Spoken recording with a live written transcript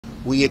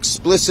we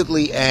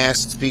explicitly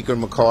asked Speaker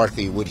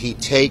McCarthy would he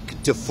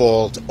take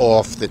default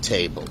off the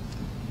table.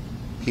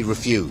 He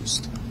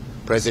refused.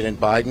 President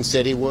Biden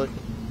said he would.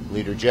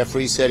 Leader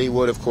Jeffries said he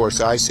would. Of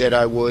course, I said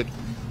I would.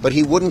 But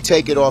he wouldn't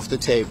take it off the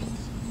table.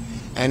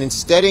 And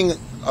instead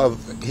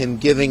of him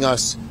giving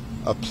us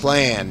a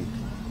plan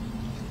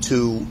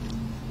to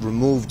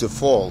remove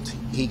default,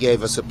 he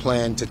gave us a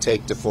plan to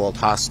take default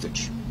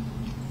hostage.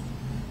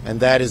 And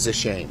that is a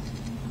shame,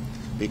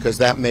 because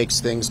that makes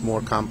things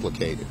more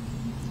complicated.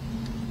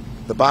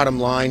 The bottom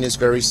line is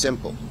very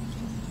simple.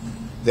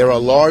 There are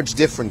large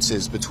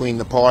differences between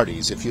the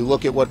parties. If you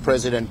look at what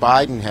President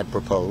Biden had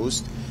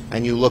proposed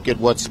and you look at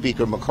what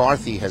Speaker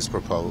McCarthy has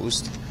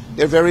proposed,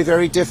 they're very,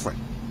 very different.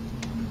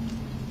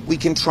 We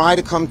can try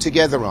to come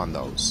together on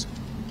those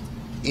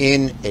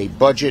in a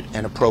budget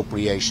and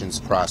appropriations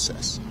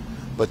process.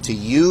 But to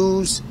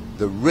use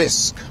the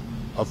risk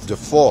of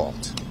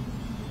default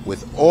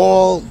with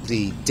all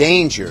the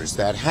dangers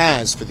that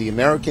has for the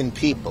American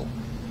people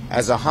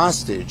as a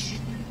hostage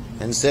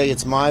and say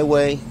it's my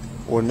way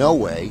or no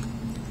way,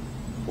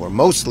 or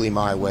mostly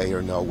my way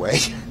or no way,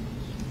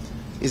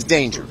 is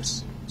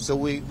dangerous. So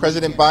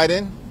President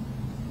Biden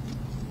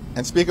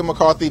and Speaker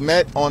McCarthy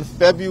met on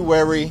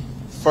February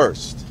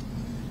 1st.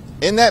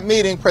 In that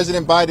meeting,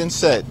 President Biden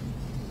said,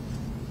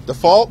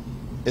 default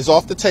is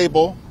off the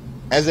table,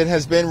 as it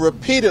has been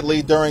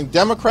repeatedly during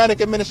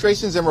Democratic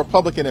administrations and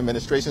Republican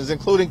administrations,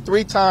 including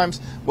 3 times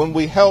when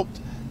we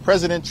helped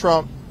President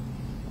Trump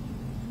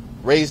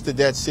raise the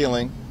debt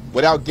ceiling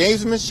without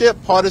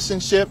gamesmanship,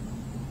 partisanship,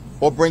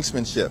 or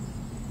brinksmanship.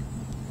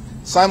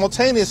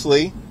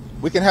 Simultaneously,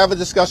 we can have a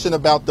discussion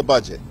about the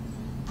budget.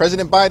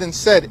 President Biden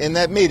said in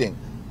that meeting,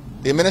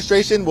 the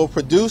administration will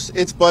produce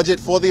its budget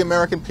for the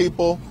American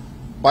people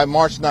by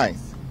March 9th.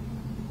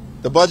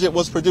 The budget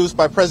was produced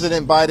by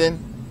President Biden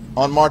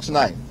on March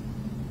 9th.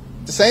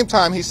 At the same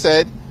time, he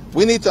said,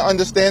 we need to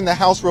understand the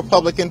House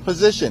Republican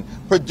position.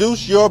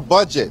 Produce your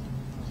budget.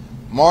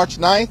 March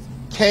 9th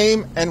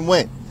came and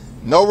went.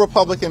 No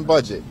Republican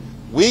budget.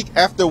 Week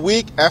after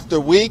week after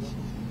week,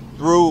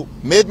 through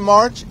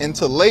mid-March,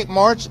 into late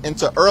March,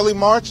 into early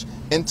March,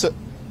 into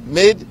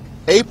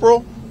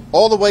mid-April,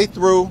 all the way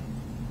through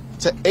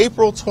to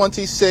April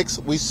 26,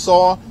 we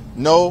saw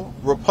no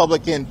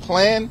Republican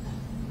plan,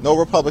 no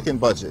Republican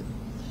budget.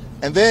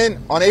 And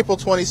then on April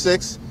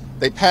 26,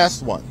 they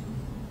passed one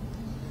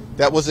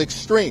that was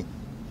extreme.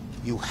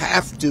 You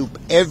have to,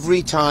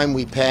 every time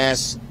we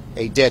pass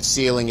a debt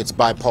ceiling, it's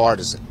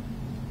bipartisan.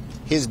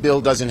 His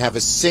bill doesn't have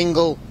a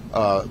single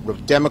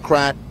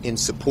Democrat in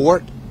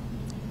support,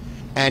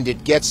 and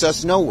it gets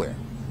us nowhere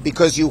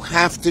because you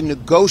have to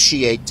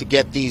negotiate to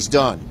get these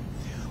done.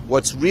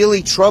 What's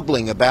really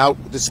troubling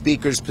about the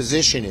Speaker's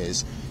position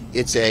is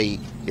it's a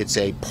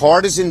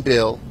partisan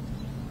bill,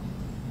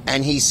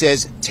 and he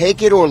says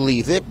take it or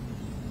leave it,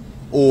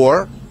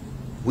 or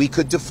we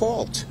could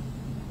default.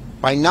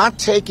 By not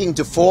taking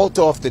default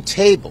off the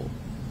table,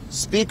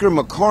 Speaker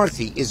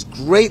McCarthy is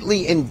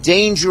greatly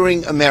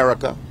endangering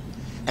America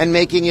and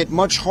making it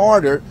much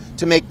harder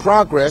to make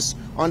progress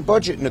on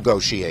budget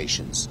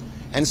negotiations.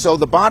 And so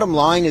the bottom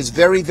line is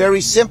very,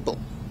 very simple.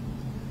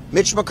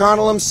 Mitch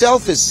McConnell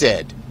himself has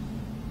said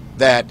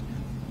that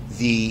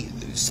the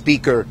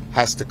Speaker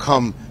has to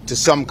come to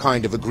some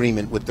kind of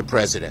agreement with the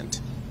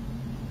President,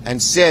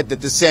 and said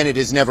that the Senate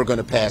is never going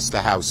to pass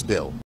the House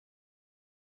bill.